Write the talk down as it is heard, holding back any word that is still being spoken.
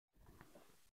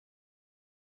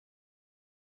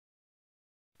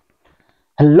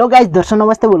Hello guys, दर्शक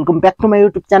नमस्ते, welcome back to my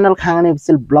YouTube channel खाँगन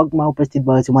official ब्लगमा उपस्थित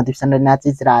भएको छु म दिपचन्द्र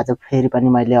नाचिज। र आज फेरि पनि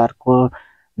मैले अर्को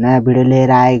नयाँ भिडियो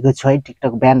लिएर आएको छु है।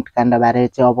 टिकटक ब्यान्ड काण्डबारे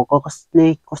चाहिँ अब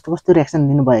कसले कस्तो कस्तो रियाक्सन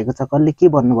दिनुभएको छ, कसले के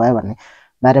भन्नुभयो भन्ने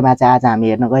बारेमा चाहिँ आज हामी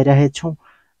हेर्न गइरहेको छौँ।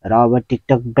 र अब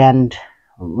टिकटक ब्यान्ड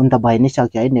हुन त भइ नै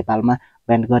सक्यो है, नेपालमा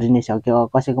ब्यान्ड गरि नै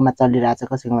सक्यो। कसैकोमा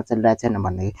चलिरहेछ कसैकोमा चलिरहेको छैन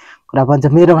भन्ने कुरा भन्छ।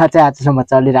 मेरोमा चाहिँ आजसम्म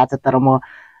चलिरहेछ, तर म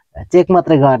चेक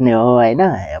मात्रै गर्ने हो होइन।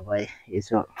 अब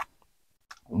यसो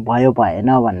भयो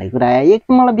भएन भन्ने कुरा एक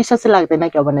मलाई विश्वासै लाग्दैन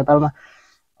कि अब नेपालमा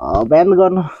ब्यान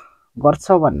गर्छ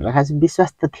भनेर खास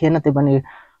विश्वास त थिएन। त्यो पनि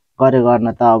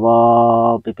गर्न त अब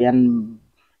VPN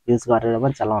युज गरेर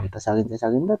पनि चलाउन त सकिन्छ,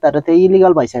 तर त्यो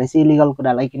इलिगल भइसकेपछि इलिगल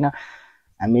कुरालाई किन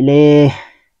हामीले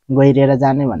गइरहेर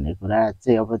जाने भन्ने कुरा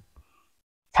चाहिँ अब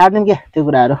छाड्दिउँ क्या त्यो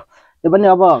कुराहरू। त्यो पनि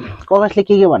अब कसले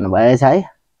के भन्नुभएको छ है,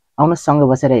 आउनुहोस्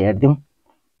सँगै बसेर हेरिदिउँ।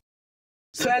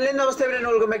 So hello namaste everyone,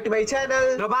 welcome back to my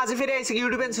channel. र आज फेरि आइसक्यो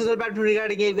YouTube and social platform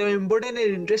regarding एकदम important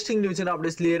and interesting news and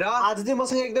updates लिएर। आज चाहिँ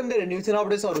मसँग एकदम धेरै न्यूज एन्ड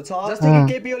अपडेट्सहरु छ, जस्तै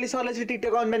कि केपी ओली सरले चाहिँ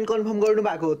टिकटक अनब्यान कन्फर्म गर्नु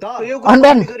भएको हो त। यो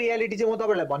कुराको रियालिटी चाहिँ म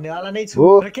तपाईहरुलाई भन्नेवाला नै छु।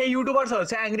 र के युट्युबर्सहरु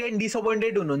चाहिँ एङ्ग्री एन्ड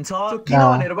डिसअपोइन्टेड हुनुहुन्छ, सो किन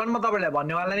भनेर पनि म तपाईहरुलाई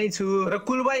भन्नेवाला नै छु। र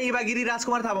कुलबाई इबागिरी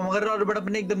राजकुमार थापामगर अरुबाट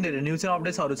पनि एकदम धेरै न्यूज एन्ड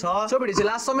अपडेट्सहरु छ। सो भिडियो चाहिँ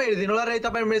लास्टसम्म हेरिदिनु होला। र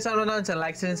तपाईहरु मेरो च्यानलमा नयाँ छ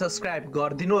लाइक एन्ड सब्स्क्राइब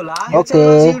गरिदिनु होला। यो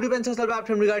च्यानलमा चाहिँ YouTube and social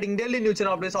platform regarding daily news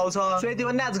and updates आउँछ। सो यति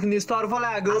भन्ने आजको न्यूज तर्फ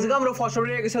लागेको। आजको हाम्रो फर्स्ट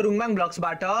अपडेट आएको छ रुङमाङ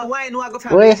ब्लग्सबाट। उहाँ एन्ड उहाँको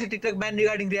फ्यामिलीले टिकटक ब्यान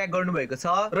रिगार्डिङ रियाक्ट गर्नु भएको छ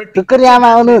र टुकुरियामा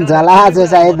आउनुहुन्छ होला आज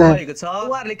सायद भएको छ।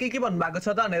 उहाँहरुले के भन्नु भएको छ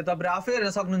त भनेर तपाईहरु आफै हेर्न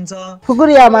सक्नुहुन्छ।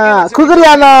 खुकुरियामा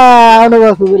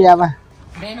आउनुभयो। खुकुरियामा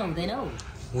ब्यान हुँदैन हौ।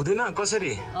 हुँदैन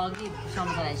कसरी? अघि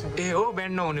समाचार आइसक्यो। ए हो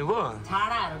ब्यान्ड नहुने भयो।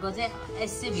 छाडाहरुको चाहिँ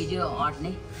यसै भिडियो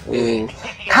हट्ने।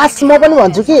 खास म पनि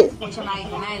भन्छु कि पैसा मागे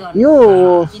गर्ने यो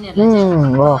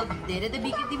धेरै त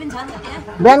विकृति पनि छ नि त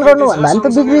त्यहाँ। ब्यान गर्नु भन्दा नि त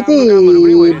विकृति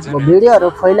भिडियोहरु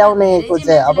फैलाउनेको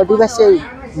चाहिँ अब डिभाइस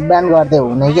चाहिँ ब्यान गर्दै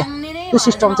हुने के त्यो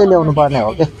सिस्टम चाहिँ ल्याउनु पर्ने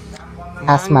हो के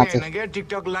खासमा चाहिँ। के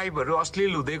टिकटक लाइभहरु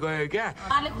अश्लील हुँदै गयो क्या।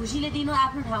 उहाँले खुसीले दिनु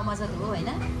आफ्नो ठाउँमा छ हो हैन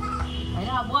हैन।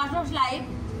 अब बस्नुस्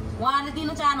लाइभ उहाँले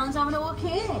दिनु चाहनुहुन्छ भने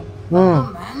ओके,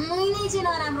 भन्नै नै चाहिँ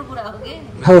नराम्रो कुरा हो के।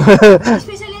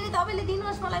 स्पेशली नि तपाईले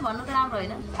दिनुहोस् मलाई भन्नु त राम्रो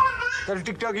हैन। तर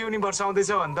टिकटक युनिभर्स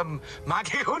आउँदैछ भने त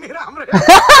मागेको नि राम्रो।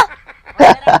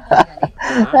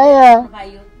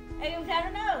 पाइयो ए उठाउनु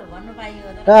न भन्नु पाइयो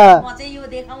तर म चाहिँ यो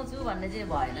देखाउँछु भन्ने चाहिँ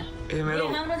भएन।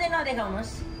 देखाउनु चाहिँ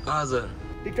नदेखाउनुस्। हजुर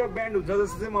टिकटक ब्यान्ड हुन्छ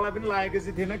जस्तो चाहिँ मलाई पनि लागेको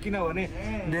चाहिँ थिएन, किनभने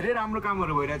धेरै राम्रो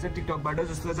कामहरु भइरहेछ टिकटकबाट।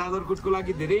 जस्तो जागरकोटको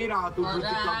लागि धेरै राहत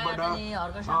टिकटकबाट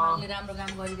हरको समाजले राम्रो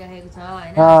काम गरिरहेको छ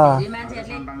हैन। धेरै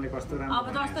मान्छेहरुले अब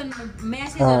जस्तो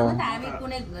मेसेजहरु त हामी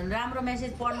कुनै राम्रो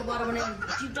मेसेज पढ्नु पर्यो भने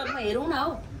टिकटकमा हेरौँ न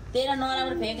हौ। तेरा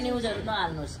नराम्रो फेक न्यूजहरु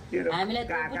नहाल्नुस्। हामीलाई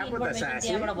त्यो इन्फर्मेसन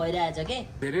त्यहाँबाट भइरहेछ के।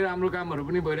 धेरै राम्रो कामहरु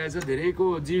पनि भइरहेछ, धेरैको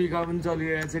जीविका पनि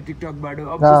चलिरहेछ टिकटकबाट।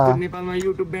 अब जस्तो नेपालमा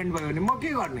युट्युब ब्यान्ड भयो भने म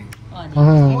के गर्ने?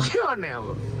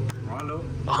 अब हेलो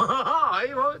है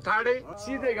हो ठाडै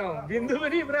सिधै गाउँ बिन्दु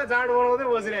पनि पुरा जाड बनाउँदै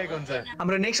बसिरहेको हुन्छ।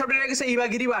 हाम्रो नेक्स्ट अपडेट आएको छ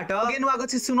इबागिरीबाट। अगेन उहाँको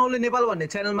चाहिँ सुनौले नेपाल भन्ने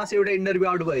च्यानलमा चाहिँ एउटा इन्टरभ्यु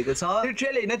आउट भएको छ।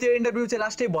 लिटरली हैन त्यो इन्टरभ्यु चाहिँ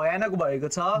लास्टै भयानक भएको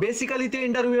छ। बेसिकली त्यो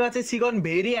इन्टरभ्युमा चाहिँ सिगन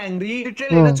भेरी एङ्ग्री,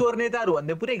 लिटरली हैन चोर नेताहरु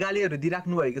भन्ने पुरै गालीहरु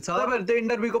दिइराख्नु भएको छ। तपाईहरु त्यो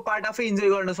इन्टरभ्युको पार्ट आफै इन्जोय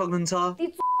गर्न सक्नुहुन्छ। ती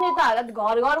नेताहरुलाई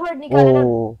घरबाट निकालेर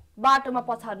बाटोमा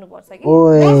पछार्नु पर्छ कि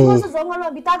 10 वर्ष जंगलमा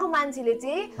बिताएको मान्छेले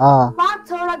चाहिँ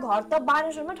 5-6 वटा घर त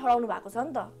बानेश्वरमा ठडाउनु भएको छ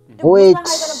नि त। त्यो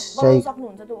बनाउन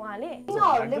सक्नुहुन्छ त उहाँले।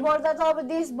 यिनीहरुले गर्दा त अब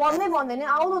देश बन्दै बन्दैन।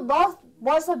 आउँदो 10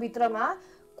 वर्ष भित्रमा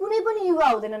कुनै पनि युवा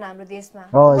हुँदैनन् हाम्रो देशमा।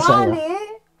 उहाँले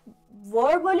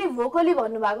भर्बली भोकली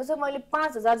भन्नु भएको छ मैले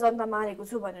 5000 जनता मारेको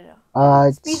छु भनेर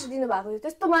स्पीच दिनु भएको थियो।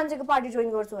 त्यस्तो मान्छेको पार्टी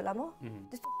जोइन गर्छु होला म।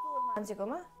 त्यस्तो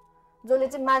मान्छेकोमा जसले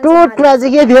चाहिँ मान्छे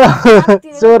के थियो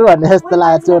चोर भन्ने जस्तो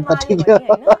लाग्यो। चोर त ठिक हो,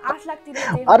 8 लाख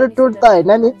तिरेर अरु टुट त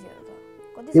हैन नि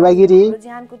इबागिरी।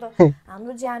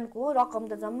 हाम्रो ज्यानको रकम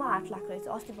त जम्मा 8 लाख रहेछ।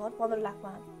 अस्ति भर 15 लाखमा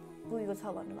पुगेको छ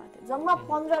भन्नुभएको थियो। जम्मा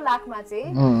 15 लाखमा चाहिँ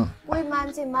कोही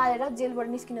मान्छे मारेर जेलबाट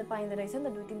निस्किन पाइँदो रहेछ नि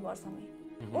त 2-3 वर्षमै।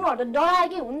 उनीहरु त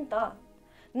डराएकै हुन् त।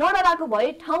 नडराएको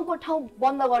भए ठाउँको ठाउँ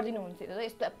बन्द गरिदिनु हुन्थ्यो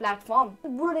यस्तो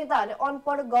प्लेटफर्म। बुढो नेताहरूले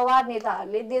अनपढ गवार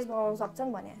नेताहरूले देश बनाउन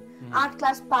सक्छन् भने 8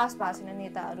 क्लास पास भएको छैन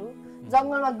नेताहरू,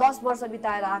 जंगलमा 10 वर्ष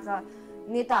बिताएर आएका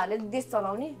नेताहरूले देश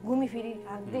चलाउने घुमी फिरी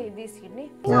देश हिड्ने।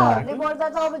 यिनीहरुले गर्दा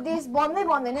त अब देश बन्दै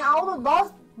बन्दैन। आउँदो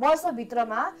 10 वर्ष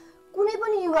भित्रमा कुनै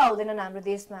पनि युवा हुँदैनन् हाम्रो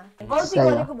देशमा। गल्ती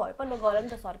गरेको भए पनि गर नि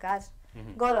त सरकार।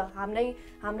 गर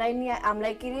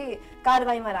हामीलाई के रे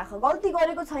कारबाहीमा राख गल्ती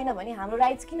गरेको छैन भने हाम्रो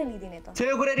राइट्स किन लिदिने त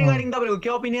यो कुरा रिगार्डिङ तपाईहरुको के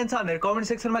ओपिनियन छ भनेर कमेन्ट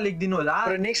सेक्सनमा लेखिदिनु होला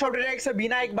र नेक्स्ट अपडेट आएको छ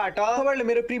विनायकबाट तपाईहरुले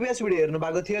मेरो प्रिभियस भिडियो हेर्नु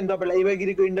भएको थियो अनि तपाईहरुलाई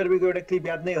इवागिरीको इन्टरभ्युको एउटा क्लिप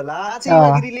याद नै होला आज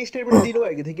इवागिरीले स्टेटमेन्ट दिनु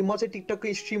भएको थियो कि म चाहिँ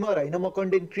टिकटकको स्ट्रिमर हैन म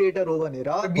कन्टेन्ट क्रिएटर हो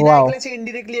भनेर विनायकले चाहिँ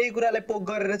इन्डाइरेक्टली यही कुरालाई पोक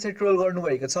गरेर चाहिँ ट्रोल गर्नु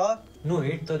भएको छ नो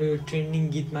हेट तर यो ट्रेन्डिङ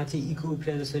गीतमा चाहिँ इको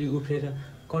उफ्रेर जसरी उफ्रेर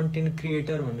कन्टेन्ट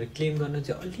क्रिएटर भनेर क्लेम गर्न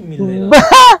चाहिँ अलि मिल्दैन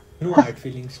नो हार्ड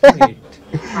फिलिङ्स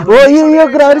ओ यो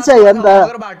कुराहरु छ नि त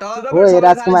ओ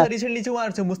राजकुमार रिसेन्टली चाहिँ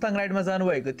उहाँहरु चाहिँ मुस्ताङ राइडमा जानु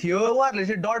भएको थियो उहाँहरुले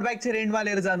चाहिँ डट बाइक चाहिँ रेन्टमा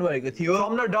लिएर जानु भएको थियो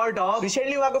from the dot of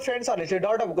recently उहाँको फ्रेन्ड्सहरुले चाहिँ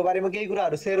डट अफको बारेमा केही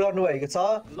कुराहरु शेयर गर्नु भएको छ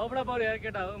लफडा पर्यो यार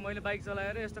केटा हो मैले बाइक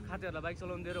चलाएर यस्तो खातेहरुलाई बाइक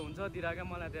चलाउन दिएर हुन्छ दिराका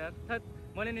मलाई त यार थत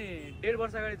मैले नि 1.5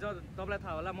 वर्ष अगाडि तपाईलाई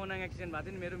थाहा होला मनाङ एक्सिडेन्ट भएको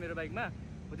थियो नि मेरो बाइकमा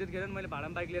हो त्यतिखेर मैले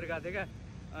भाडामा बाइक लिएर गएको थिएँ क्या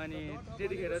अनि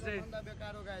त्यतिखेर चाहिँ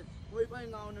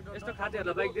यस्तो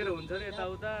खातेहरुलाई बाइक दिएर हुन्छ रे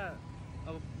यताउता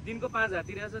अब दिनको 5,000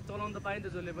 तिरेछ चलाउन त पाइन्छ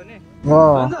जसले पनि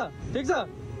ठीक छ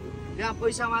यहाँ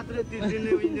पैसा मात्रै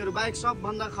तिर्दिने यिनीहरू बाइक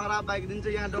सबभन्दा खराब बाइक दिन्छ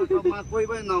यहाँ डटमा कोही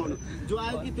पनि नआउनु जो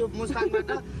आयो कि त्यो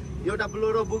मुस्ताङबाट एउटा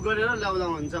ब्लोरो बुक गरेर ल्याउँदा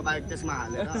हुन्छ बाइक त्यसमा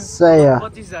हालेर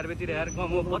 25,000 रुपियाँ तिरे यार कम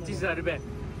हो 25,000 रुपियाँ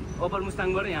अपर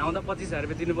मुस्ताङबाट यहाँ आउँदा 25,000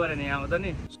 रुपियाँ तिर्नु पर्यो नि यहाँ आउँदा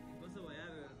नि कस्तो भयो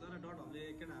यार तर डटहरूले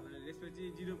केटाहरूलाई रेस्पेक्ट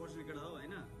चाहिँ 0% केटा हो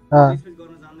हैन रेस्पेक्ट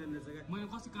गर्न जान्दैन रहेछ क्या मैले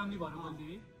कस्तो काम नि भएर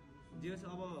बोल्दिए जेस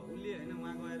अब उले हैन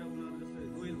वहाँ गएर उनीहरू जस्तो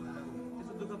गोइल भएर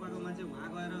त्यस्तो दुःख पाएको मान्छे वहाँ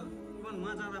गएर इभन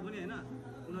वहाँ जाँदा पनि हैन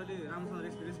उनीहरूले राम्रोसँग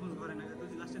रेस्पोन्स गरेन क्या त्यो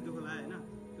चाहिँ लास्टै दुःख लाग्यो हैन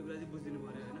त्यो कुरा चाहिँ बुझिदिनु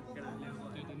पर्यो हैन केटाहरूले अब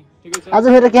आज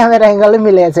फेरि क्यामेरा एंगल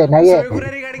मिलेको छैन के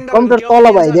कम्प्युटर तल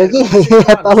भइदियो कि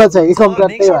तल छ कि कम्प्युटर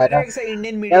त्यही भएर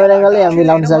क्यामेरा एंगल यहाँ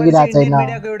मिलाउन सकिरहेको छैन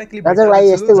दाजुभाइ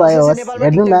यस्तै भयो होस्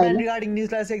हेर्नु न रिगार्डिङ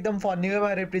न्यूजलाई चाहिँ एकदम फन्नी वेमा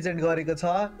रिप्रेजेन्ट गरेको छ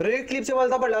र यो क्लिप चाहिँ मैले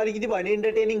तपाईहरुलाई अलिकति भए नि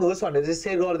एन्टरटेनिङ होस् भनेर चाहिँ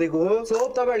शेयर गरिदिएको हो सो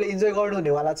होप तपाईहरुले इन्जोय गर्नु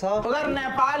हुने वाला छ अगर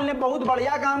नेपाल ने बहुत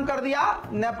बढ़िया काम कर दिया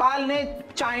नेपाल ने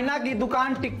चाइना की दुकान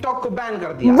टिकटॉक को बैन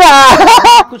कर दिया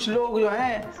कुछ लोग जो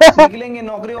है निकलेंगे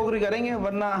नौकरी वोकरी करेंगे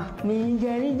वरना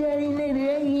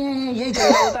यही चल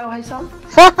रहा होता है भाई साहब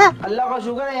अल्लाह का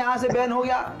शुक्र है यहाँ से बैन हो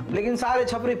गया लेकिन सारे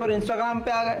छपरी पर इंस्टाग्राम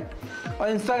पे आ गए और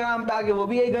इंस्टाग्राम पे आके वो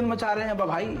भी यही गन मचा रहे हैं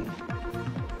भाई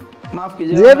माफ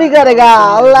कीजिए जे भी करेगा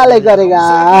अल्लाहले करेगा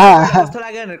कस्तो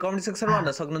लाग्यो भनेर कमेन्ट सेक्सनमा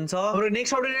भन्न सक्नुहुन्छ हाम्रो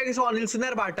नेक्स्ट अपडेट आएको छ अनिल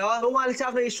सुनारबाट उहाँले चाहिँ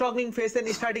आफ्नो struggling face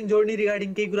and starting journey regarding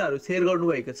केही कुराहरु शेयर गर्नु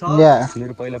भएको छ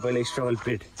मेरो पहिला स्ट्रगल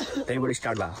पिरियड त्यहीबाट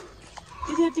स्टार्ट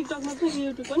भयो टिकटकमा थियो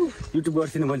युट्युब पनि युट्युब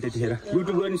गर्थिनँ मैले त्यतिखेर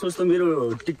युट्युब गर्ने सोच त मेरो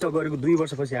टिकटक गरेको 2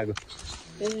 वर्षपछि आएको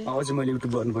अब चाहिँ मैले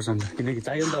युट्युब गर्नुपर्छ नि किनकि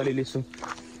चाहियो नि त अलिअलि यसो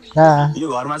यो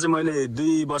घरमा चाहिँ मैले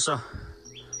 2 वर्ष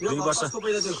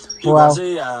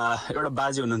चाहिँ एउटा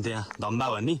बाजे हुनुहुन्थ्यो यहाँ धम्बा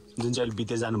भन्ने जुन चाहिँ अहिले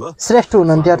बिते जानुभयो श्रेष्ठ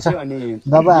हुनुहुन्थ्यो अनि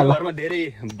घरमा धेरै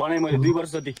बनाएँ मैले 2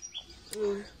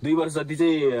 वर्ष जति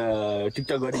चाहिँ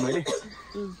टिकटक गरेँ मैले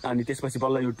अनि त्यसपछि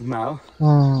बल्ल युट्युबमा आयो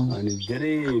अनि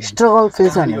धेरै स्ट्रगल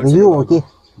फेस यो हो कि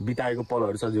बिताएको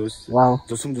पलहरू छ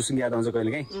जोसुङ याद आउँछ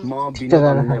कहिलेकाहीँ म बिना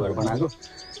भएर बनाएको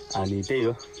अनि त्यही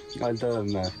हो अहिले त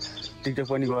टिकटक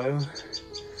पनि गयो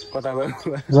कता गयो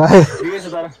ठिकै छ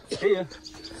तर त्यही हो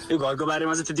यो घरको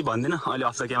बारेमा चाहिँ त्यति भन्दिनँ अहिले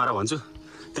अफ द क्यामेरा भन्छु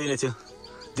त्यही नै थियो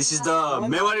this is the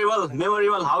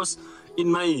memorable house in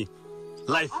my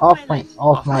life of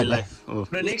my life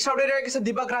र नेक्स्ट अपडेट आएको छ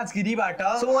दीपक राजगिरीबाट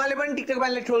सो उहाँले पनि टिकटक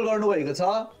बारेमा ट्रोल गर्नु भएको छ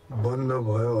बन्द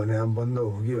भयो भने अब बन्द हो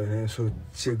कि भने यसो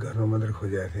चेक गर्न मात्र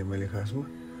खोजेको थिएँ मैले खासमा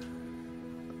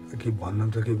कि भन्न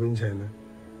त केही पनि छैन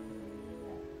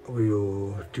अब यो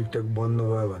टिकटक बन्द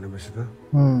भयो भनेपछि त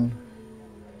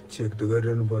चेक त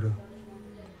गरिरहनु पर्यो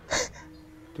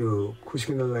त्यो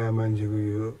खुस्किन लागेको मान्छेको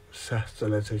यो सास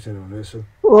चलाएको छैन भने यसो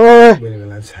बेला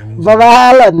बेला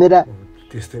छामिन्छ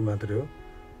त्यस्तै मात्रै हो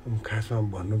खासमा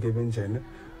भन्नु केही पनि छैन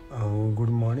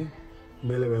गुड मर्निङ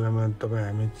बेला बेलामा तपाईँ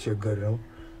हामी चेक गरिरहौँ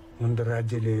हुन त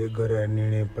राज्यले गरेर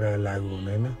निर्णय प्राय लागु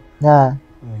हुँदैन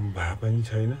भए पनि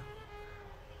छैन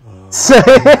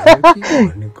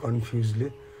भन्ने कन्फ्युजले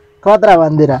खतरा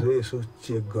भन्दिरा यसो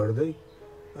चेक गर्दै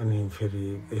अनि फेरि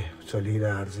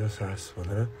चलिरहेको छ सास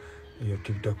भनेर यो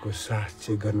टिकटकको सास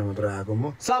चेक गर्न मात्र आएको म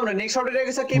हाम्रो नेक्स्ट अपडेट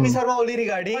आएको छ केपी शर्मा ओली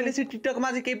रिगार्डिङ अहिले चाहिँ टिकटकमा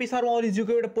चाहिँ केपी शर्मा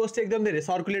ओलीज्यूको एउटा पोस्ट एकदम धेरै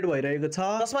सर्कुलेट भइरहेको छ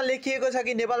जसमा लेखिएको छ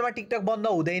कि नेपालमा टिकटक बन्द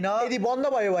हुँदैन यदि बन्द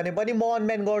भयो भने पनि म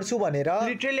अनब्यान गर्छु भनेर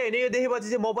लिटरली हैन यो देखेपछि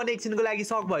चाहिँ म पनि एकछिनको लागि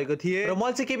सक भएको थिएँ र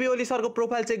मैले चाहिँ केपी ओली सरको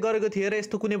प्रोफाइल चेक गरेको थिएँ र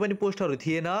यस्तो कुनै पनि पोस्टहरू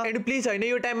थिएन एन्ड प्लिज हैन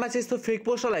यो टाइममा चाहिँ यस्तो फेक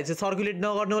पोस्टरलाई चाहिँ सर्कुलेट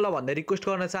नगर्नु होला भन्दै रिक्वेस्ट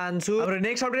गर्न चाहन्छु हाम्रो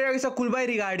नेक्स्ट अपडेट आएको छ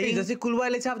कुलबाई रिगार्डिङ जस्तै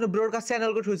कुलबाईले चाहिँ आफ्नो ब्रोडकास्ट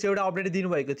च्यानलको थ्रु चाहिँ एउटा अपडेट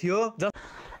दिनुभएको थियो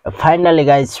फाइनली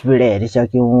गाइज भिडियो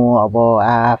हेरिसक्यौँ अब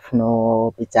आफ्नो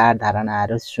विचार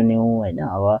धारणाहरू सुन्यौँ होइन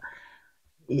अब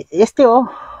यस्तै हो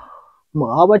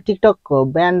अब टिकटक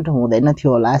ब्यान्ड हुँदैन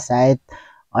थियो होला सायद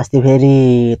अस्ति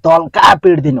फेरि तल्का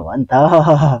पिटिदिनु भयो नि त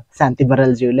शान्ति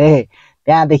बरालज्यूले,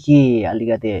 त्यहाँदेखि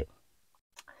अलिकति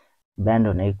ब्यान्ड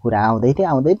हुने कुरा आउँदै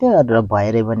थियो र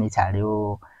भएरै पनि छाड्यो।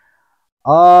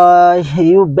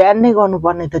 यो ब्यान्ड नै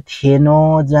गर्नुपर्ने त थिएन,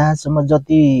 जहाँसम्म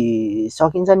जति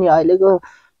सकिन्छ नि अहिलेको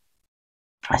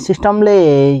सिस्टमले।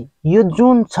 यो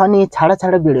जुन छ नि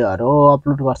छाडा भिडियोहरू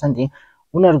अपलोड गर्छ नि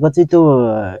उनीहरूको चाहिँ त्यो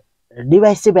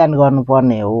डिभाइस चाहिँ ब्यान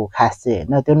गर्नुपर्ने हो खास चाहिँ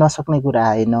होइन, त्यो नसक्ने कुरा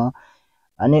होइन।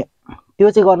 अनि त्यो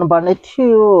चाहिँ गर्नुपर्ने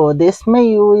थियो देशमै।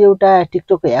 यो एउटा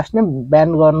टिकटक एप्स नै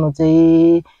ब्यान गर्नु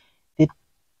चाहिँ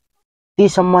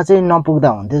त्यतिसम्म चाहिँ नपुग्दा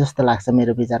हुन्थ्यो जस्तो लाग्छ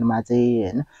मेरो विचारमा चाहिँ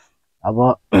होइन। अब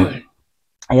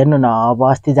हेर्नु न, अब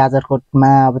अस्ति जाजरकोटमा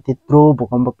अब त्यत्रो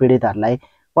भूकम्प पीडितहरूलाई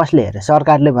कसले हेरे?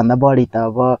 सरकारले भन्दा बढी त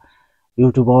अब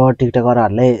युट्युबर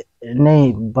टिकटकरहरूले नै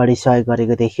बढी सहयोग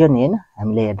गरेको देखियो नि होइन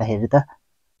हामीले हेर्दाखेरि त।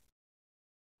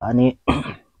 अनि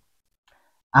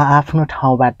आफ्नो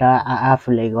ठाउँबाट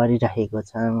आफूले गरिरहेको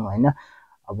छौँ होइन।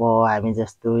 अब हामी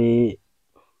जस्तै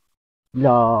ल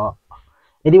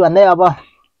यदि भन्दै अब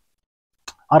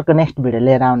अर्को नेक्स्ट भिडियो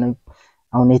लिएर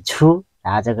आउने छु।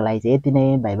 आजको लागि चाहिँ यति नै,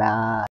 बाई बाई।